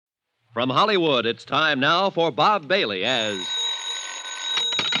From Hollywood, it's time now for Bob Bailey as...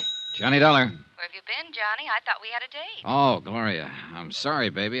 Johnny Dollar. Where have you been, Johnny? I thought we had a date. Oh, Gloria. I'm sorry,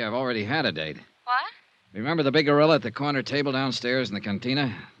 baby. I've already had a date. What? Remember the big gorilla at the corner table downstairs in the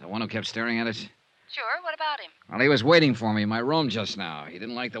cantina? The one who kept staring at us? Sure, what about him? Well, he was waiting for me in my room just now. He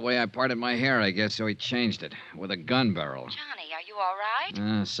didn't like the way I parted my hair, I guess, so he changed it with a gun barrel. Johnny, are you all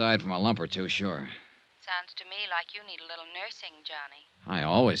right? Aside from a lump or two, sure. Sounds to me like you need a little nursing, Johnny. I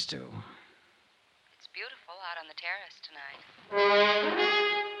always do. It's beautiful out on the terrace tonight.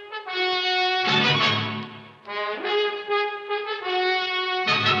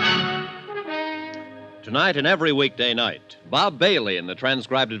 Tonight and every weekday night, Bob Bailey in the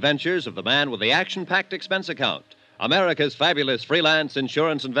transcribed adventures of the man with the action-packed expense account, America's fabulous freelance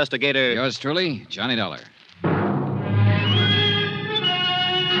insurance investigator... Yours truly, Johnny Dollar.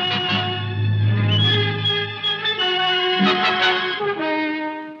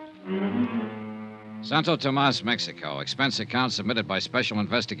 Santo Tomas, Mexico. Expense account submitted by Special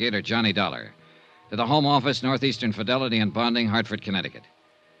Investigator Johnny Dollar. To the Home Office, Northeastern Fidelity and Bonding, Hartford, Connecticut.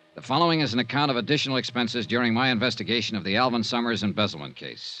 The following is an account of additional expenses during my investigation of the Alvin Summers embezzlement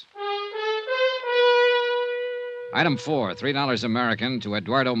case. Item 4, $3 American to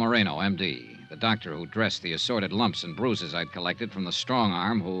Eduardo Moreno, M.D., the doctor who dressed the assorted lumps and bruises I'd collected from the strong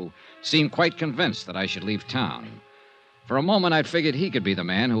arm who seemed quite convinced that I should leave town. For a moment, I'd figured he could be the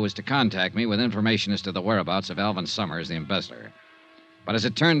man who was to contact me with information as to the whereabouts of Alvin Summers, the embezzler. But as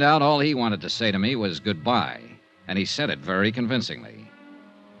it turned out, all he wanted to say to me was goodbye, and he said it very convincingly.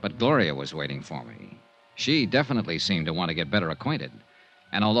 But Gloria was waiting for me. She definitely seemed to want to get better acquainted.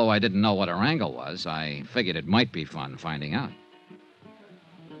 And although I didn't know what her angle was, I figured it might be fun finding out.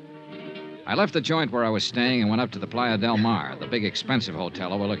 I left the joint where I was staying and went up to the Playa del Mar, the big expensive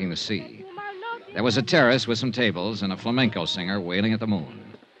hotel overlooking the sea. There was a terrace with some tables and a flamenco singer wailing at the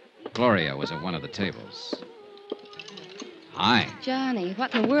moon. Gloria was at one of the tables. Hi. Johnny,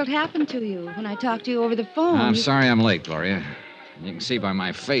 what in the world happened to you when I talked to you over the phone? I'm sorry I'm late, Gloria. You can see by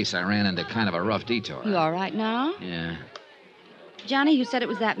my face I ran into kind of a rough detour. You all right now? Yeah. Johnny, you said it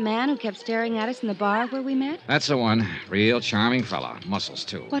was that man who kept staring at us in the bar where we met? That's the one. Real charming fella. Muscles,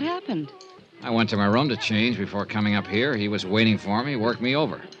 too. What happened? I went to my room to change before coming up here. He was waiting for me, worked me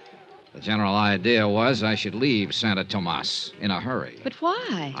over. The general idea was I should leave Santa Tomas in a hurry. But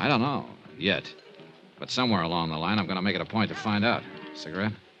why? I don't know, yet. But somewhere along the line, I'm going to make it a point to find out.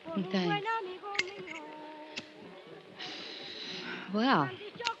 Cigarette? Thanks. Well,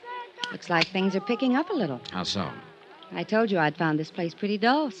 looks like things are picking up a little. How so? I told you I'd found this place pretty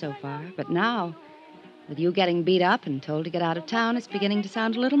dull so far, but now, with you getting beat up and told to get out of town, it's beginning to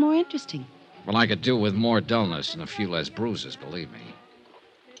sound a little more interesting. Well, I could do with more dullness and a few less bruises, believe me.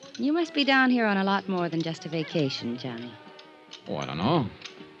 You must be down here on a lot more than just a vacation, Johnny. Oh, I don't know.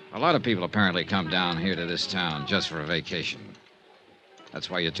 A lot of people apparently come down here to this town just for a vacation. That's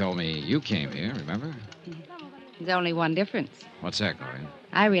why you told me you came here, remember? There's only one difference. What's that, Gloria?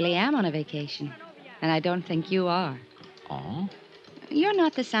 I really am on a vacation, and I don't think you are. Oh? You're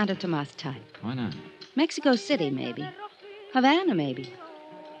not the Santo Tomas type. Why not? Mexico City, maybe. Havana, maybe.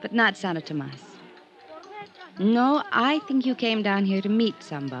 But not Santo Tomas. No, I think you came down here to meet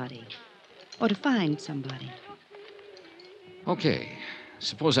somebody. Or to find somebody. Okay.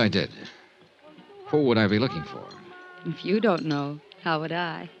 Suppose I did. Who would I be looking for? If you don't know, how would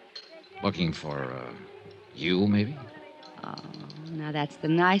I? Looking for, you, maybe? Oh, now that's the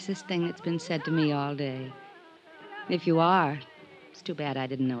nicest thing that's been said to me all day. If you are, it's too bad I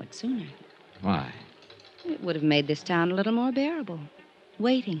didn't know it sooner. Why? It would have made this town a little more bearable.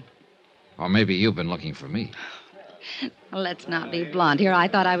 Waiting. Or maybe you've been looking for me. Well, let's not be blunt here. I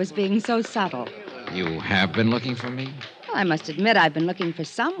thought I was being so subtle. You have been looking for me? Well, I must admit I've been looking for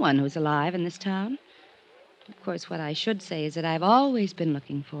someone who's alive in this town. Of course, what I should say is that I've always been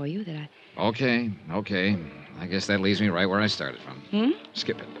looking for you, that I... Okay. I guess that leaves me right where I started from.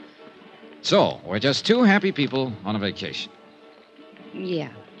 Skip it. So, we're just two happy people on a vacation.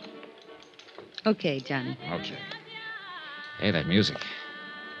 Yeah. Okay, Johnny. Okay. Hey, that music.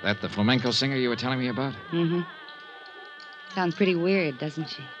 That the flamenco singer you were telling me about? Mm-hmm. Sounds pretty weird, doesn't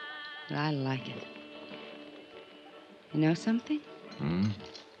she? But I like it. You know something?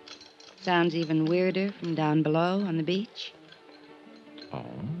 Sounds even weirder from down below on the beach. Oh?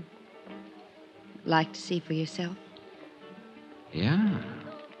 Like to see for yourself? Yeah,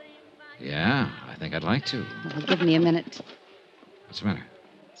 I think I'd like to. Well, give me a minute. What's the matter?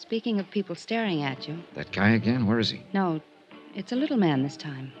 Speaking of people staring at you. That guy again? Where is he? No, it's a little man this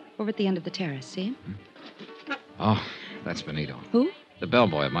time. Over at the end of the terrace, see him? Oh, that's Benito. Who? The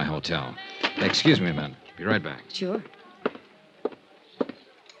bellboy at my hotel. Excuse me a minute. Be right back. Sure.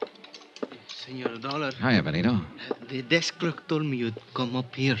 Senor Dollar. Hiya, Benito. The desk clerk told me you'd come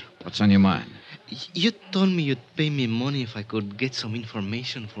up here. What's on your mind? You told me you'd pay me money if I could get some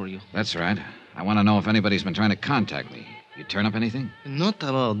information for you. That's right. I want to know if anybody's been trying to contact me. You turn up anything? Not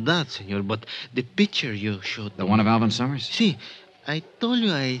about that, senor, but the picture you showed. The one of Alvin Summers? See, I told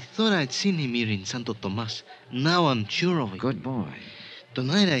you I thought I'd seen him here in Santo Tomas. Now I'm sure of it. Good boy.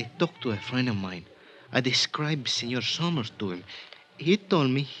 Tonight I talked to a friend of mine. I described Senor Summers to him. He told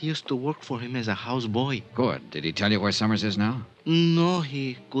me he used to work for him as a houseboy. Good. Did he tell you where Summers is now? No,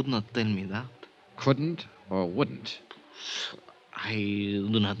 he could not tell me that. Couldn't or wouldn't? I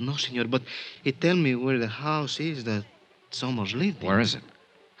do not know, senor, but he told me where the house is that Summers lived in. Where is it?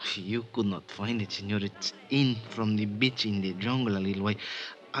 You could not find it, senor. It's in from the beach in the jungle a little way.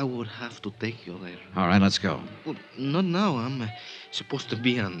 I would have to take you there. All right, let's go. Well, not now. I'm supposed to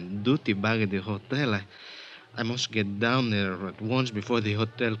be on duty back at the hotel. I must get down there at once before the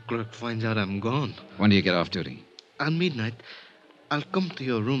hotel clerk finds out I'm gone. When do you get off duty? At midnight, I'll come to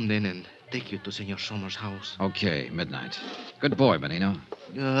your room then and take you to Senor Summers' house. Okay, midnight. Good boy, Benito.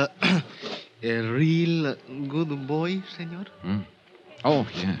 A real good boy, senor? Oh,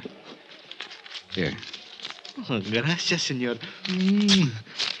 yeah. Here. Oh, gracias, senor.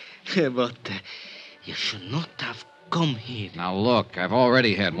 But you should not have come here. Now, look, I've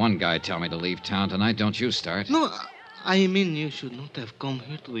already had one guy tell me to leave town tonight. Don't you start. No, I mean you should not have come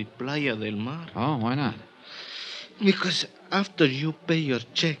here to the Playa del Mar. Oh, why not? Because after you pay your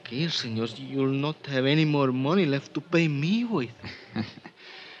check here, senor, you'll not have any more money left to pay me with.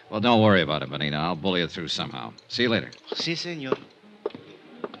 Well, don't worry about it, Benito. I'll bully it through somehow. See you later. Si, senor.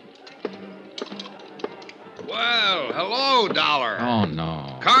 Well, hello, Dollar. Oh,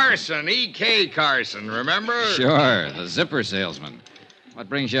 no. Carson, E.K. Carson, remember? Sure, the zipper salesman. What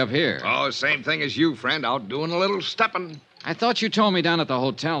brings you up here? Oh, same thing as you, friend. Out doing a little stepping. I thought you told me down at the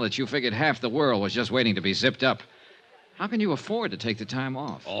hotel that you figured half the world was just waiting to be zipped up. How can you afford to take the time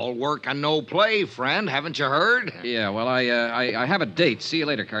off? All work and no play, friend. Haven't you heard? Yeah, well, I have a date. See you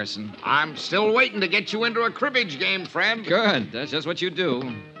later, Carson. I'm still waiting to get you into a cribbage game, friend. Good. That's just what you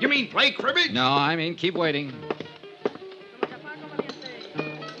do. You mean play cribbage? No, I mean keep waiting.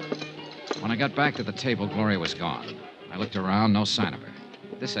 When I got back to the table, Gloria was gone. I looked around, no sign of her.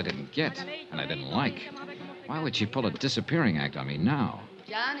 This I didn't get, and I didn't like. Why would she pull a disappearing act on me now?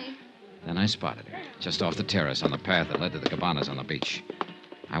 Johnny. Then I spotted her, just off the terrace on the path that led to the cabanas on the beach.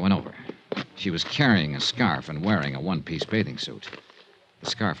 I went over. She was carrying a scarf and wearing a one-piece bathing suit. The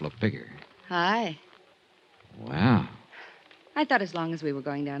scarf looked bigger. Hi. Wow. I thought as long as we were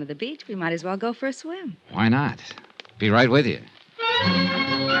going down to the beach, we might as well go for a swim. Why not? Be right with you.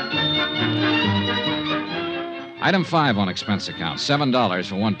 Item 5 on expense account. $7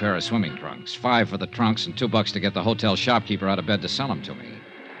 for one pair of swimming trunks. $5 for the trunks and $2 to get the hotel shopkeeper out of bed to sell them to me.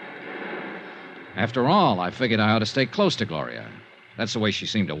 After all, I figured I ought to stay close to Gloria. That's the way she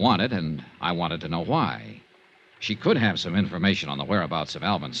seemed to want it, and I wanted to know why. She could have some information on the whereabouts of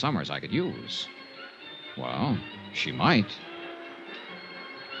Alvin Summers I could use. Well, she might.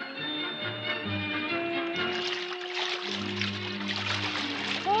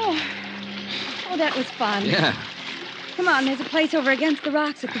 Oh, that was fun. Yeah. Come on, there's a place over against the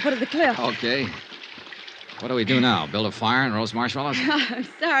rocks at the foot of the cliff. Okay. What do we do now? Build a fire and roast marshmallows? I'm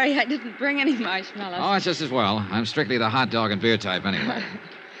sorry, I didn't bring any marshmallows. Oh, it's just as well. I'm strictly the hot dog and beer type anyway.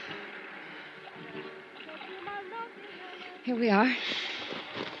 Here we are.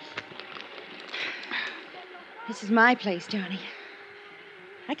 This is my place, Johnny.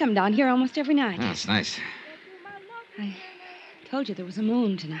 I come down here almost every night. Oh, it's nice. I told you there was a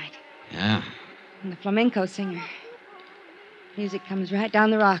moon tonight. Yeah. And the flamenco singer. Music comes right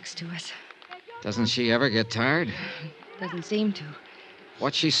down the rocks to us. Doesn't she ever get tired? Doesn't seem to.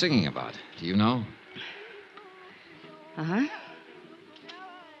 What's she singing about? Do you know? Uh-huh.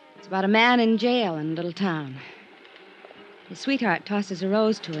 It's about a man in jail in a little town. His sweetheart tosses a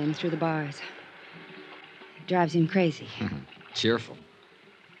rose to him through the bars. It drives him crazy. Cheerful.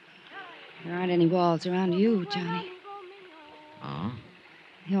 There aren't any walls around you, Johnny. Oh?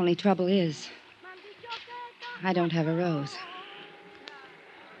 The only trouble is, I don't have a rose.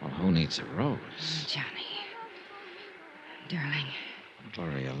 Well, who needs a rose? Johnny. Darling.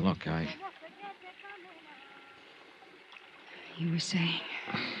 Gloria, look, You were saying.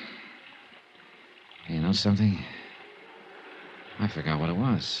 You know something? I forgot what it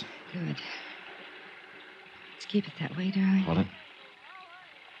was. Good. Let's keep it that way, darling. Hold it.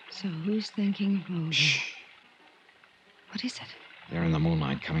 So who's thinking of moving? Shh. What is it? They're in the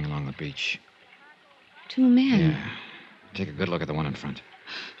moonlight coming along the beach. Two men. Yeah. Take a good look at the one in front.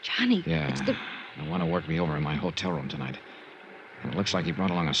 Johnny, Yeah. it's the... They want to work me over in my hotel room tonight. And it looks like he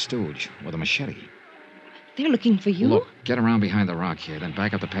brought along a stooge with a machete. They're looking for you? Look, get around behind the rock here, then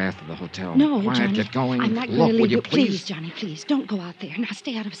back up the path to the hotel. No, Quiet, Johnny. get going. I'm not going Look, to leave would you Please, Johnny, please. Don't go out there. Now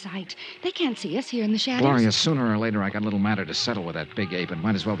stay out of sight. They can't see us here in the shadows. Gloria, sooner or later I got a little matter to settle with that big ape. It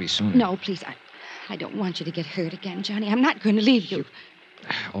might as well be sooner. No, please. I don't want you to get hurt again, Johnny. I'm not going to leave you.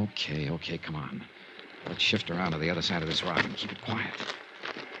 Okay, come on. Let's shift around to the other side of this rock and keep it quiet.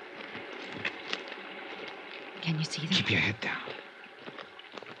 Can you see them? Keep your head down.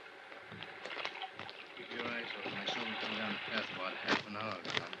 Keep your eyes open. I saw him come down the path about half an hour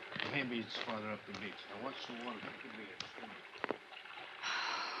ago. Maybe it's farther up the beach. Now, watch the water. It could be a swim.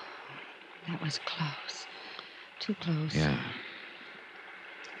 That was close. Too close. Yeah,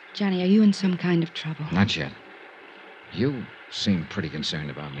 Johnny, are you in some kind of trouble? not yet. You seem pretty concerned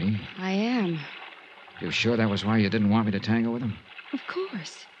about me. I am. You sure that was why you didn't want me to tango with him? Of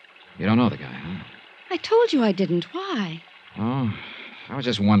course. You don't know the guy, huh? I told you I didn't. Why? Oh, I was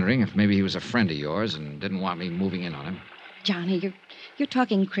just wondering if maybe he was a friend of yours and didn't want me moving in on him. Johnny, you're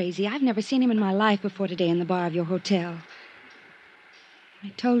talking crazy. I've never seen him in my life before today in the bar of your hotel. I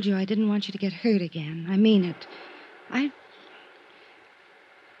told you I didn't want you to get hurt again. I mean it.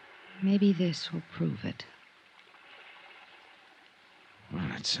 Maybe this will prove it. Well,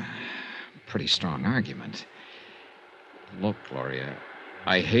 that's a pretty strong argument. Look, Gloria,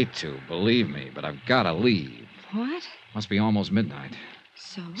 I hate to, believe me, but I've got to leave. What? Must be almost midnight.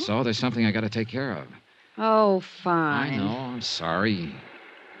 So? So there's something I got to take care of. Oh, fine. I know, I'm sorry.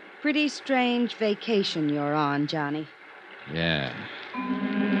 Pretty strange vacation you're on, Johnny. Yeah.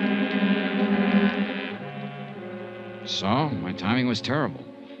 So, my timing was terrible.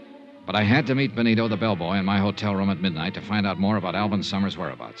 But I had to meet Benito, the bellboy, in my hotel room at midnight to find out more about Alvin Summers'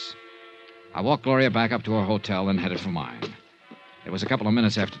 whereabouts. I walked Gloria back up to her hotel and headed for mine. It was a couple of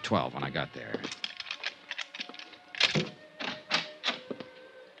minutes after 12 when I got there.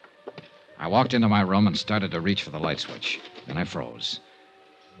 I walked into my room and started to reach for the light switch. Then I froze.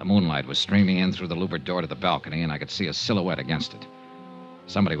 The moonlight was streaming in through the louvered door to the balcony, and I could see a silhouette against it.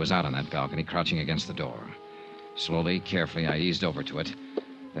 Somebody was out on that balcony, crouching against the door. Slowly, carefully, I eased over to it,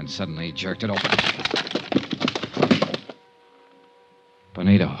 then suddenly jerked it open.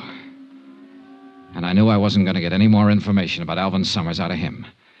 Benito. And I knew I wasn't going to get any more information about Alvin Summers out of him.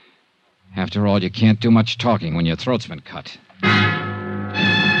 After all, you can't do much talking when your throat's been cut.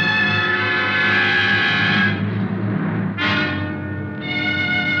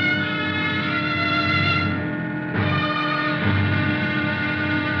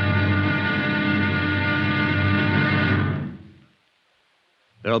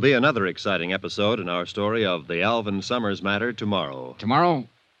 There'll be another exciting episode in our story of the Alvin Summers matter tomorrow. Tomorrow?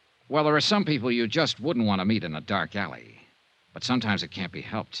 Well, there are some people you just wouldn't want to meet in a dark alley. But sometimes it can't be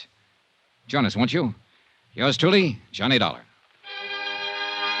helped. Join us, won't you? Yours truly, Johnny Dollar.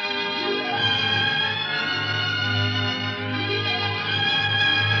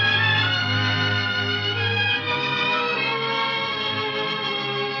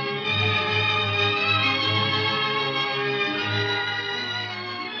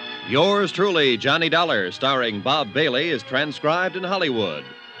 Yours truly, Johnny Dollar, starring Bob Bailey, is transcribed in Hollywood.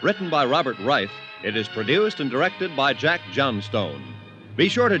 Written by Robert Reif, it is produced and directed by Jack Johnstone. Be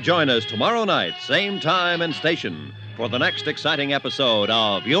sure to join us tomorrow night, same time and station, for the next exciting episode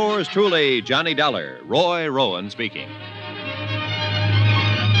of Yours truly, Johnny Dollar. Roy Rowan speaking.